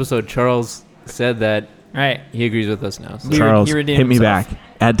 last episode, Charles said that Right. he agrees with us now. So. He Charles, redeemed hit me himself. back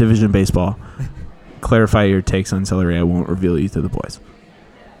at Division Baseball. Clarify your takes on celery. I won't reveal you to the boys.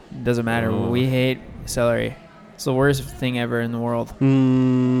 Doesn't matter. Oh. We hate celery. It's the worst thing ever in the world.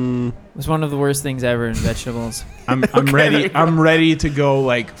 Mm, It's one of the worst things ever in vegetables. I'm ready. I'm ready to go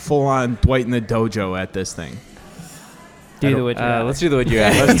like full on Dwight in the dojo at this thing. Do the would you rather. Let's do the would you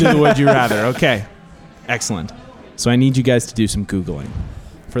rather. Let's do the would you rather. Okay, excellent. So I need you guys to do some googling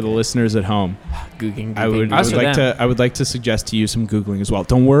for the listeners at home. Googling, I would, googling, Us or like them? to. I would like to suggest to you some googling as well.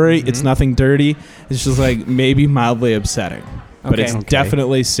 Don't worry, it's Mhm. nothing dirty. It's just like maybe mildly upsetting, but Okay. it's Okay.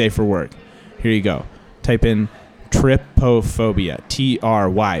 definitely safe for work. Here you go. Type in trypophobia.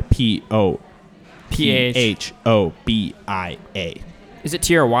 TRYPOPHOBIA. Is it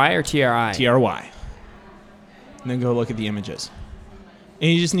TRY or TRI? TRY. And then go look at the images.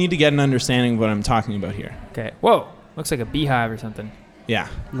 And you just need to get an understanding of what I'm talking about here. Okay. Whoa. Looks like a beehive or something. Yeah.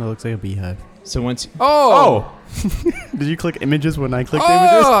 no, it looks like a beehive. So once. Oh. Did you click images when I clicked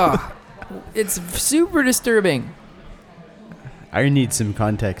images? Oh. It's super disturbing. I need some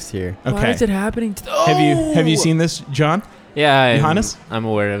context here. Why Okay. is it happening? Have you seen this, John? Yeah, Johannes? I'm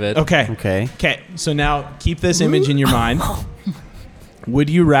aware of it. Okay. Okay. Okay. So now keep this image in your mind. Would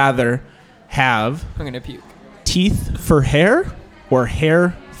you rather have I'm gonna puke. teeth for hair or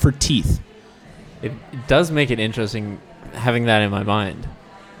hair for teeth? It does make it interesting having that in my mind.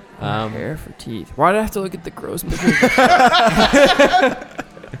 Hair for teeth. Why do I have to look at the gross pictures?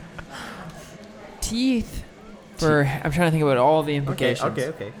 Teeth for. I'm trying to think about all the implications.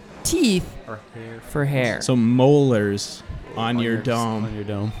 Okay. Teeth for hair. So molars on your dome. On your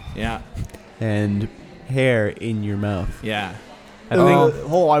dome. Yeah. And hair in your mouth. Yeah. I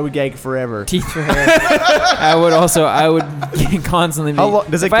I would gag forever. Teeth for hair. I would constantly be. How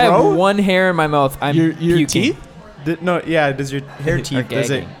long does it if I grow? have one hair in my mouth, I'm Your puking. teeth? Does your hair teeth, does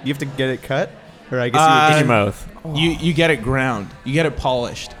it, gagging. you have to get it cut? Or I guess In you your mouth. Oh. You get it ground. You get it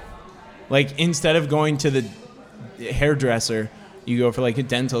polished. Like instead of going to the hairdresser, you go for like a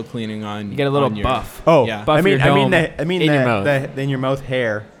dental cleaning on. You get a little on your- buff. Oh, Yeah. Buff your dome in your mouth. in your mouth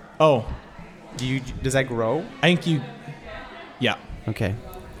hair. Oh, Does that grow? I think you. Yeah. Okay.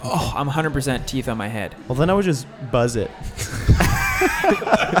 Oh, I'm 100% teeth on my head. Well, then I would just buzz it.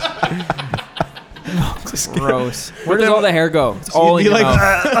 Gross. Where does all the hair go? It's all in you'd your be like,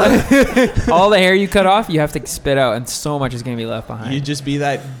 mouth. All the hair you cut off, you have to spit out, and so much is going to be left behind. You'd just be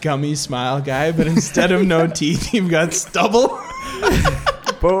that gummy smile guy, but instead of no teeth, you've got stubble.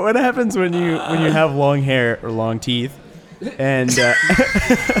 But what happens when you have long hair or long teeth, and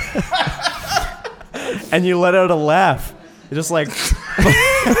and you let out a laugh? It's just like it's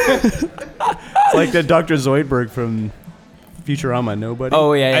like the Dr. Zoidberg from Futurama. Nobody.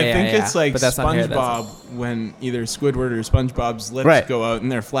 Oh yeah, yeah, I yeah, think yeah. it's like But that's not hair, SpongeBob when either Squidward or SpongeBob's lips Right. go out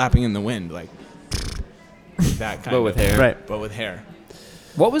and they're flapping in the wind, like that kind But of. with hair. Right. But with hair.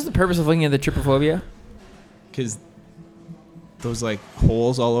 What was the purpose of looking at the trypophobia? Because those like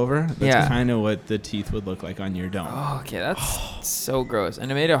holes all over, that's Yeah. kind of what the teeth would look like on your dome. Oh, okay, that's so gross, and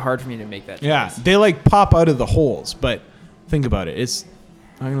it made it hard for me to make that. Yeah, choice. they like pop out of the holes, but think about it. It's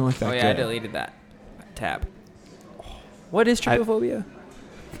not going to look that Oh good. yeah, I deleted that tab. What is trypophobia?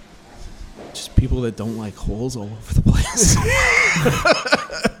 Just people that don't like holes all over the place.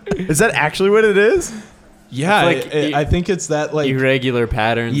 Is that actually what it is? Yeah, Like, I think it's that like Irregular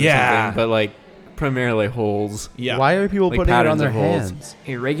patterns or Yeah. something, but like primarily holes. yeah. Why are people Like putting it on patterns their of holes. hands?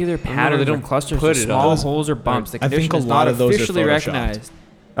 Irregular know, patterns they or don't clusters put of it small on. holes or bumps. The I think condition a is lot not of those are officially photoshopped. recognized.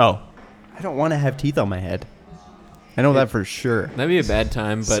 Oh, I don't want to have teeth on my head. I know that for sure. That'd be a bad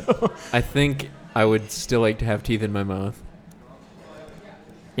time, but I think I would still like to have teeth in my mouth.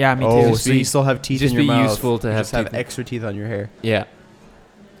 Yeah, me Oh, too. so you still have teeth just in your be mouth. useful to You have just have teeth in- extra teeth on your hair. Yeah.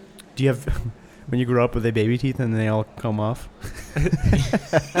 Do you have when you grow up with the baby teeth and they all come off?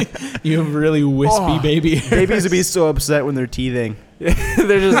 You have really wispy Oh. baby hair. Babies would be so upset when they're teething.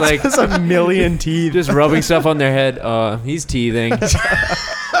 They're just like Just a million teeth. just rubbing stuff on their head. He's teething.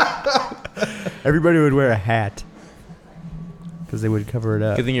 Everybody would wear a hat because they would cover it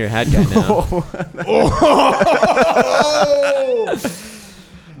up. Good thing you're a hat guy now.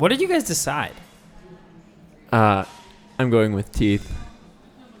 What did you guys decide? I'm going with teeth.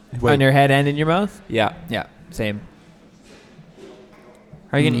 Wait, On your head and in your mouth? Yeah. Yeah, same.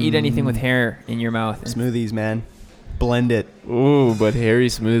 Are you gonna eat anything with hair in your mouth? smoothies, man. Blend it. Ooh, but hairy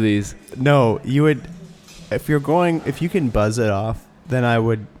smoothies. No, you would. If you can buzz it off, then I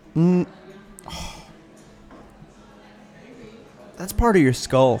would. That's part of your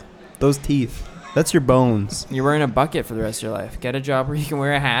skull. Those teeth. That's your bones. You're wearing a bucket for the rest of your life. Get a job where you can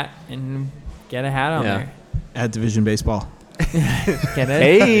wear a hat and get a hat on Yeah. there. At Division Baseball. Get it?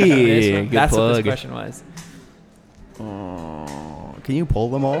 Hey, good That's what this plug. question was. Oh, can you pull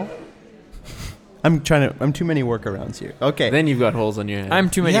them all? I'm too many workarounds here. Okay. Then you've got holes on your head. I'm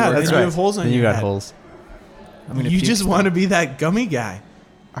too many Yeah, words. that's right. You have holes on then you your got head. holes. I'm gonna You puke just still. want to be that gummy guy.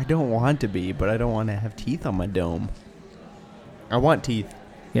 I don't want to be, but I don't want to have teeth on my dome. I want teeth. I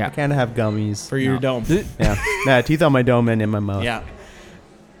Yeah. can't have gummies. For your No. dome. Yeah. Nah, teeth on my dome and in my mouth. Yeah.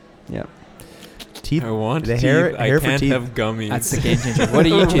 Yeah. Teeth. I want the teeth. hair I for can't teeth. have gummies. That's the game changer. What do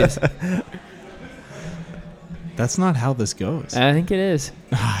you choose? That's not how this goes. I think it is.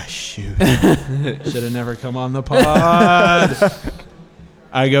 Ah, shoot. Should have never come on the pod.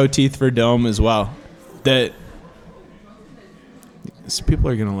 I go teeth for dome as well. That people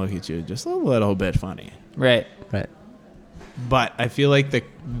are gonna look at you just a little bit funny. Right. Right. But I feel like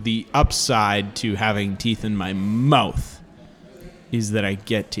the upside to having teeth in my mouth is that I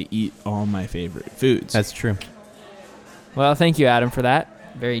get to eat all my favorite foods. That's true. Well, thank you, Adam, for that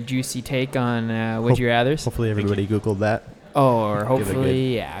very juicy take on Would You Rathers. Hopefully everybody Googled that. Or it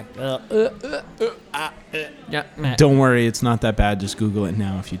hopefully, yeah. Yeah. meh. Don't worry, it's not that bad. Just Google it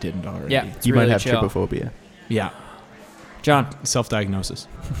now if you didn't already. Yeah. It's You really might have chill. trypophobia. Yeah. John, Self-diagnosis.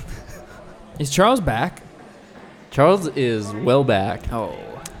 is Charles back? Charles is well back. Oh,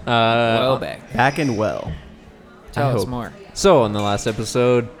 Well back. Back and well. Tell I us hope. more. So, on the last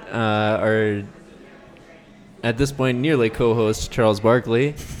episode, our, at this point, nearly co-host Charles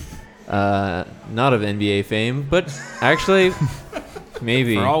Barkley, not of NBA fame, but actually,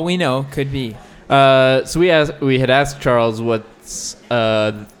 maybe. For all we know, could be. So we had asked Charles what's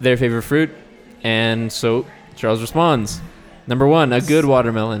their favorite fruit, and so Charles responds, Number 1, a good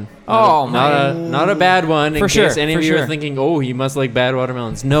watermelon. Oh, not a bad one. In For case sure, any for of you sure. are thinking, oh, he must like bad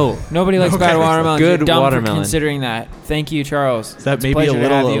watermelons. No. Nobody likes bad watermelons. Good You're dumb watermelon. for considering that. Thank you, Charles. Is that It's a maybe a pleasure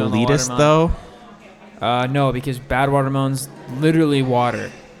to have little you on the elitist, watermelon. though? No, because bad watermelons literally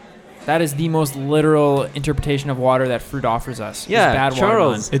water. That is the most literal interpretation of water that fruit offers us. is Yeah, bad Charles.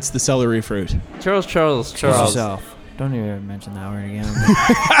 watermelon. It's the celery fruit. Charles. Choose yourself. Don't even mention that word again.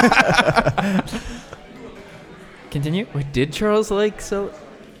 Continue. Wait, did Charles like celery?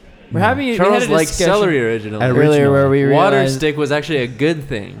 We're having we Charles had a liked discussion celery originally. earlier where we Water realized stick was actually a good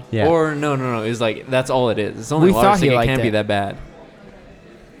thing. Yeah. Or no. It was like that's all it is. It's only We water thought he stick. It liked can't be it. that bad.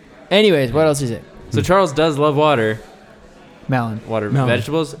 Anyways, what else is it? So Charles does love water, Melon. Melon.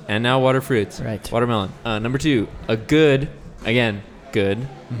 vegetables, and now water fruits. Right. Watermelon. Number 2, a good, again, good,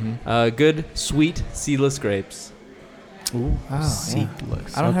 good sweet seedless grapes. Ooh, Oh, yeah.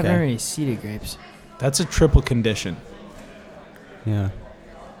 seedless. I don't have Okay. very many seeded grapes. That's a triple condition. Yeah.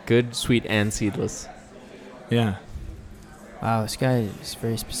 Good, sweet, and seedless. Yeah. Wow, this guy is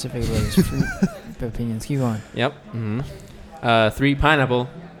very specific about his fruit opinions. Keep going. Yep. 3, pineapple.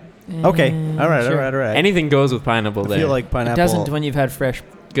 Okay. All right. Sure. All right. Anything goes with pineapple I there. feel like It pineapple. doesn't when you've had fresh,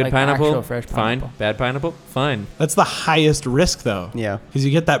 good like pineapple, actual fresh fine. pineapple. Bad pineapple, fine. That's the highest risk, though. Yeah. Because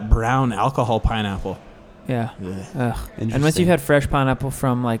you get that brown alcohol pineapple. Yeah. Ugh. And once Interesting. you've had fresh pineapple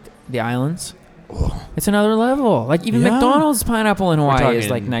from like the islands, it's another level. Like even Yeah. McDonald's pineapple in Hawaii is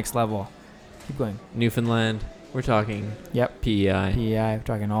like talking- next level. Keep going. Newfoundland, we're talking Yep. PEI. PEI, we're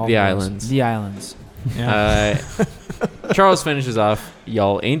talking all The of those. islands. The islands. Charles finishes off,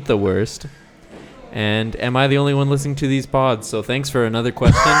 y'all ain't the worst. And am I the only one listening to these pods? So thanks for another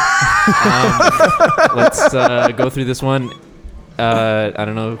question. Let's go through this one. I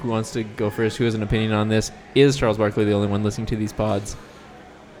don't know who wants to go first. Who has an opinion on this? Is Charles Barkley the only one listening to these pods?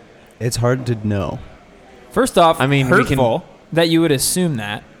 It's hard to know. First off, I mean, we can- hurtful that you would assume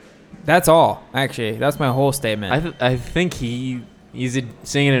that. That's all. Actually, that's my whole statement. I think he's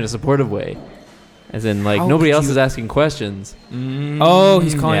saying it in a supportive way. As in, like, How nobody could else you- is asking questions. Oh,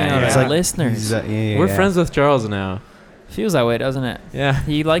 he's calling Yeah, out yeah. our It's like- listeners. We're friends with Charles now. Feels that way, doesn't it? Yeah.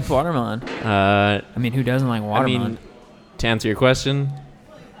 He liked watermelon. I I mean, who doesn't like watermelon? mean, to answer your question,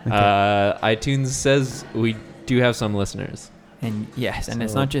 iTunes says we do have some listeners. and yes, and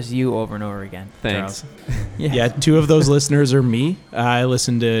it's So- not just you over and over again. Thanks. Charles. Yeah, 2 of those listeners are me. I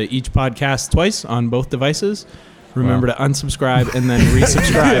listen to each podcast twice on both devices. Remember to unsubscribe and then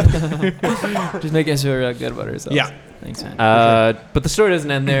resubscribe. Just making us feel real good about ourselves. Yeah. Thanks, man. But the story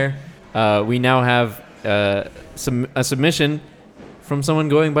doesn't end there. We now have a submission from someone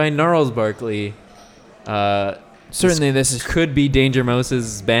going by Gnarls Barkley. Certainly, this is Could be Danger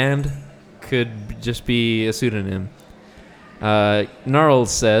Mouse's band. Could just be a pseudonym.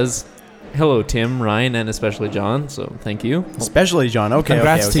 Gnarls says, "Hello, Tim, Ryan, and especially John." So thank you. Especially John. Okay.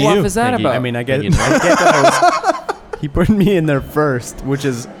 Congrats okay, to okay. what you. is that Thank you. about? I mean, I get, Thank you. I get that he put me in there first, which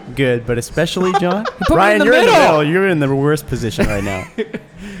is good, but especially John. put me Ryan, in the you're in the middle. middle. You're in the worst position right now.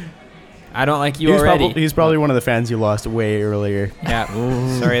 I don't like you already. He's probably one of the fans you lost way earlier. Yeah.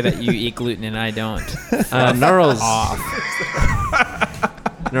 Sorry that you eat gluten and I don't. Gnarls.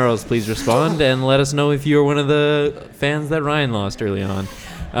 Gnarls, please respond and let us know if you're one of the fans that Ryan lost early on.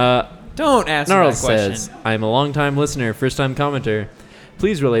 Don't answer Gnarls that question. says, "I'm a long-time listener, first-time commenter.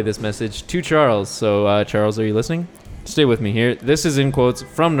 Please relay this message to Charles." So, Charles, are you listening? Stay with me here. This is in quotes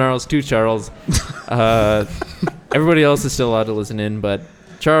from Gnarls to Charles. Everybody else is still allowed to listen in, but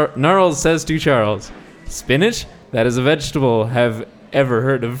Gnarls says to Charles, "Spinach? That is a vegetable. Have ever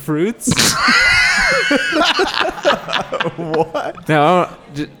heard of fruits?" What? Now,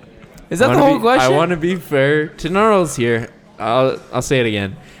 Is that the whole question? I want to be fair to Gnarls here. I'll say it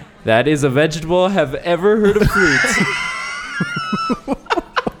again. That is a vegetable. Have ever heard of fruits?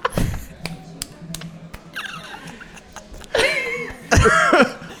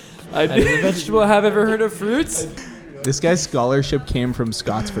 That is a vegetable. Have ever heard of fruits? This guy's scholarship came from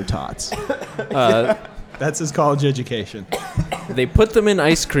Scots for Tots. That's his college education. They put them in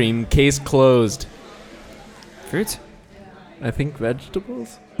ice cream, case closed. Fruits? I think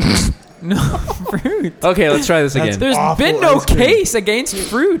vegetables. No, fruit. Okay, let's try this again. There's Awful been no ice cream. case against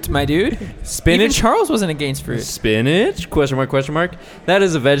fruit, my dude. Even Spinach? Charles wasn't against fruit. Spinach? Question mark, question mark. That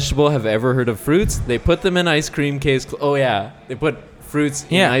is a vegetable. Have ever heard of fruits? They put them in ice cream case. Oh, yeah. They put fruits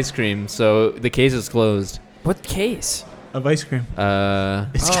in Yeah. ice cream, so the case is closed. What case? Of ice cream. It's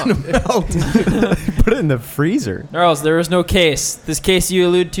Oh. gonna melt. Put it in the freezer. Charles, there is no case. This case you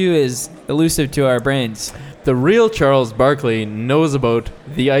allude to is elusive to our brains. The real Charles Barkley knows about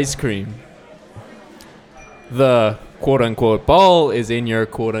the ice cream. The quote unquote ball is in your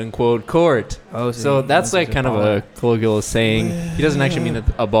quote unquote court. Oh, So that's like kind of a colloquial saying. He doesn't actually mean that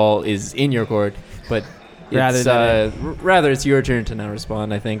a ball is in your court, but rather it's your turn to now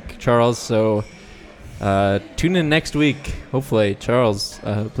respond, I think, Charles. So tune in next week. Hopefully, Charles,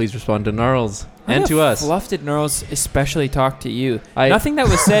 please respond to Gnarls and to us. Fluff did Gnarls especially talk to you? Nothing that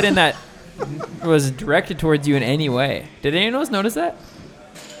was said in that was directed towards you in any way. Did anyone else notice that?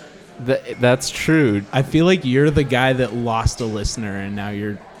 That's true. I feel like you're the guy that lost a listener, and now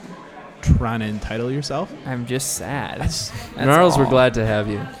you're trying to entitle yourself. I'm just sad. That's Gnarls, we're all. glad to have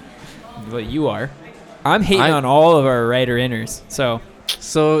you. Well, you are. I'm hating on all of our writer inners, so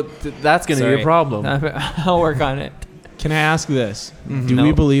That's going to be Sorry. a problem. I'll work on it. Can I ask this? Mhm. Do No.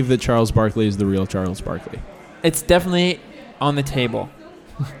 we believe that Charles Barkley is the real Charles Barkley? It's definitely on the table.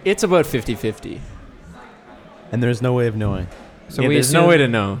 It's about 50-50. And there's no way of knowing. So Yeah, we there's no assume- way to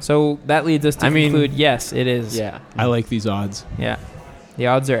know. So that leads us to I mean- conclude, yes, it is. Yeah. I like these odds. Yeah. The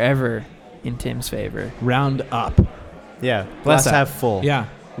odds are ever in Tim's favor. Round up. Yeah. Bless Glass that. half full. Yeah.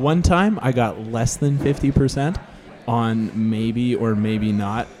 One time I got less than 50% on maybe or maybe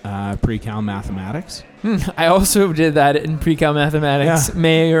not pre-cal mathematics. I also did that in pre-cal mathematics. Yeah.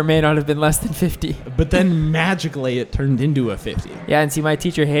 May or may not have been less than 50. But then magically it turned into a 50. Yeah, and see, my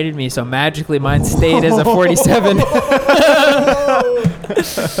teacher hated me, so magically mine stayed as a 47.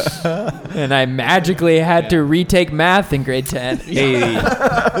 And I magically had to retake math in grade 10. Hey.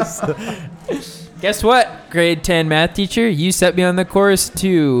 Guess what, grade 10 math teacher? You set me on the course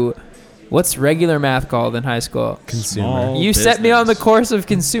to... What's regular math called in high school? Consumer. You set me on the course of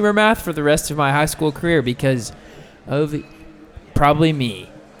consumer math for the rest of my high school career because of probably me.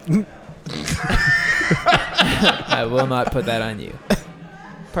 I will not put that on you.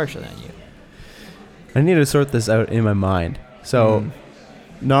 Partially on you. I need to sort this out in my mind. So,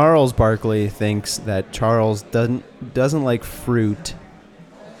 Gnarls Barkley thinks that Charles doesn't like fruit.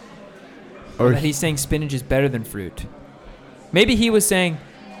 Or that he's saying spinach is better than fruit. Maybe he was saying,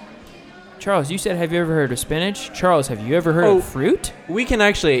 Charles, you said, have you ever heard of spinach? Charles, have you ever heard of fruit? We can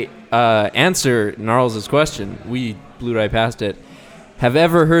actually answer Gnarls' question. We blew right past it. Have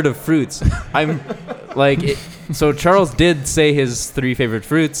ever heard of fruits? I'm like, so Charles did say his 3 favorite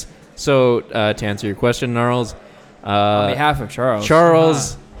fruits. So to answer your question, Gnarls, On behalf of Charles.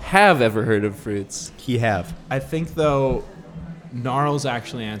 Charles have ever heard of fruits? He have. I think, though, Gnarls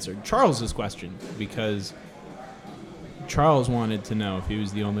actually answered Charles's question because Charles wanted to know if he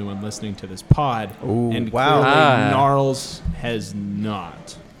was the only one listening to this pod. Oh, and wow. clearly Gnarls has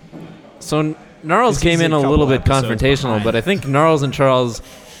not. So Gnarls This came is in a a little couple bit episodes confrontational, behind. but I think Gnarls and Charles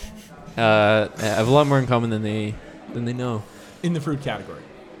have a lot more in common than they know In the fruit category.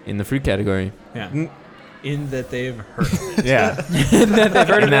 in the fruit category. Yeah. Mm. In that they've heard of it. Yeah. that they've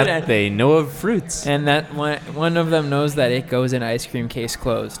heard And of it. that they know of fruits. And that one of them knows that it goes in ice cream case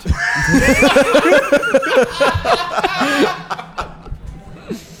closed.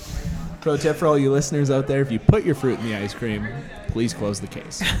 Pro tip for all you listeners out there, if you put your fruit in the ice cream, please close the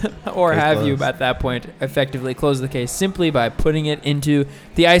case. Or Case have you, closed. at that point, effectively close the case simply by putting it into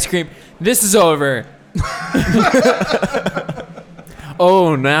the ice cream. This is over.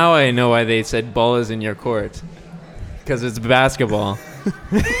 Oh, now I know why they said ball is in your court. Because it's basketball.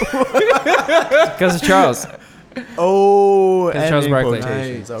 Because of Charles. Oh, That's and Charles in Barkley.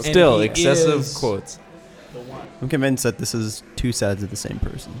 quotations. Nice. Okay. Still, he excessive is- quotes. I'm convinced that this is 2 sides of the same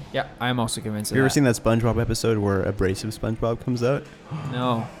person. Yeah, I'm also convinced Have of you ever that. seen that SpongeBob episode where abrasive SpongeBob comes out?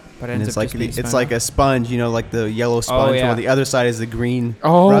 No. But it And ends it's up like just being it's SpongeBob. like a sponge, you know, like the yellow sponge, yeah. and on the other side is the green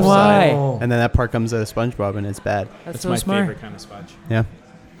Oh, rough side. why? And then that part comes out of SpongeBob, and it's bad. That's That's so my smart. favorite kind of sponge. Yeah,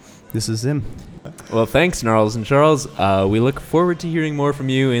 this is him. Well, thanks, Gnarls and Charles. We look forward to hearing more from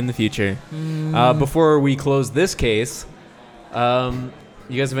you in the future. Before we close this case, you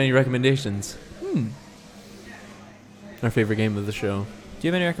guys have any recommendations? Our favorite game of the show. Do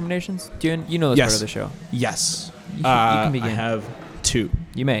you have any recommendations? You know this Yes. part of the show. Yes. You can begin. I have 2.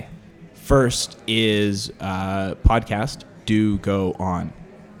 You may. First is podcast Do Go On.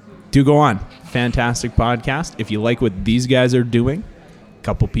 Do Go On. Fantastic podcast. If you like what these guys are doing,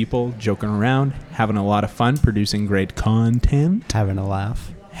 couple people joking around, having a lot of fun, producing great content, Having a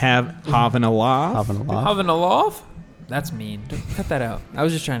laugh. having a laugh. Having a laugh. Having a laugh? That's mean. Cut that out. I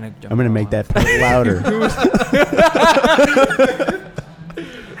was just trying to jump I'm going to on make along. that part louder.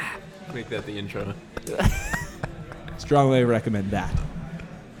 Make that the intro. Strongly recommend that.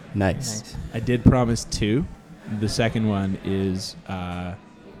 Nice. Nice. I did promise 2. The second one is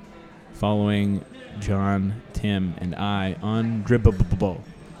following John, Tim, and I on Dribbable.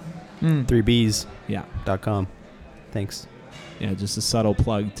 3bs.com. Yeah. Thanks. Yeah, just a subtle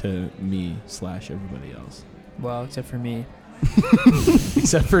plug to me / everybody else. Well, except for me.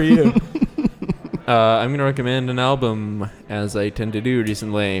 Except for you. I'm going to recommend an album, as I tend to do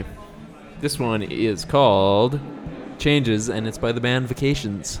recently. This one is called Changes, and it's by the band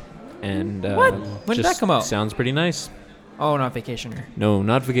Vacations. And What? When did that just come out? Sounds pretty nice. Oh, not Vacationer. No,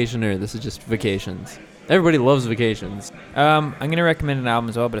 not Vacationer. This is just Vacations. Everybody loves Vacations. I'm gonna recommend an album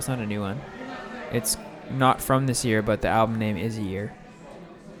as well, but it's not a new one. It's not from this year, but the album name is a year.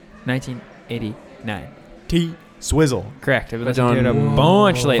 1989. T. Swizzle. Correct. I've been By listening to it a John-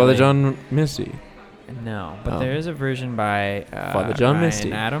 bunch lately. Father John Misty. No, but Oh. there is a version by Father John Ryan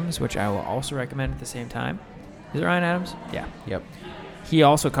Misty. Adams, which I will also recommend at the same time. Is it Ryan Adams? Yeah. Yep. He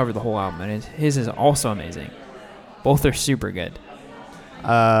also covered the whole album, and his is also amazing. Both are super good.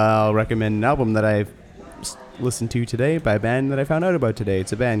 I'll recommend an album that I've listened to today by a band that I found out about today.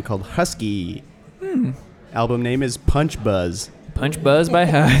 It's a band called Husky. Album name is Punch Buzz. Punch Buzz by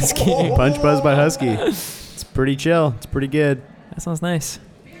Husky. Punch Buzz by Husky. It's pretty chill. It's pretty good. That sounds nice.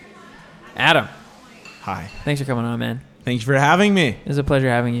 Adam, Hi. thanks for coming on, man. Thanks for having me. It was a pleasure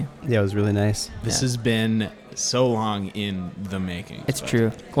having you. Yeah, it was really nice. This Yeah. has been so long in the making. It's but-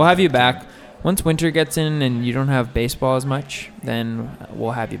 true. We'll have you back. Once winter gets in and you don't have baseball as much, then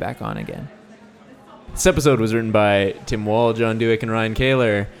we'll have you back on again. This episode was written by Tim Wall, John Dewick, and Ryan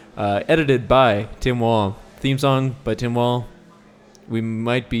Kaler. Edited by Tim Wall. Theme song by Tim Wall. We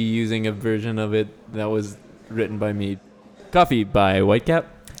might be using a version of it that was written by me. Coffee by Whitecap.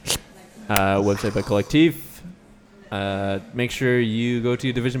 Website by Collectif. Make sure you go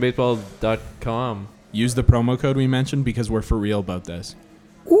to divisionbaseball.com. Use the promo code we mentioned because we're for real about this.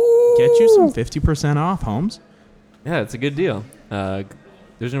 Get you some 50% off, Holmes. Yeah, it's a good deal.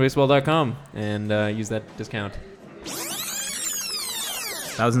 Divisionbaseball.com and use that discount.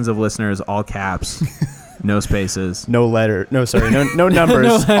 Thousands of listeners, all caps, no spaces, No letter. No, sorry. No, no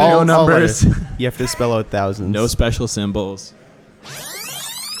numbers. No all numbers. letters. You have to spell out thousands. no special symbols.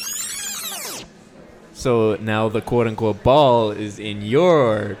 So now the quote-unquote ball is in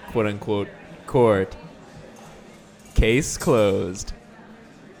your quote-unquote court. Case closed.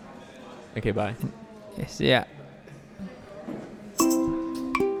 Okay, bye. Yes, yeah.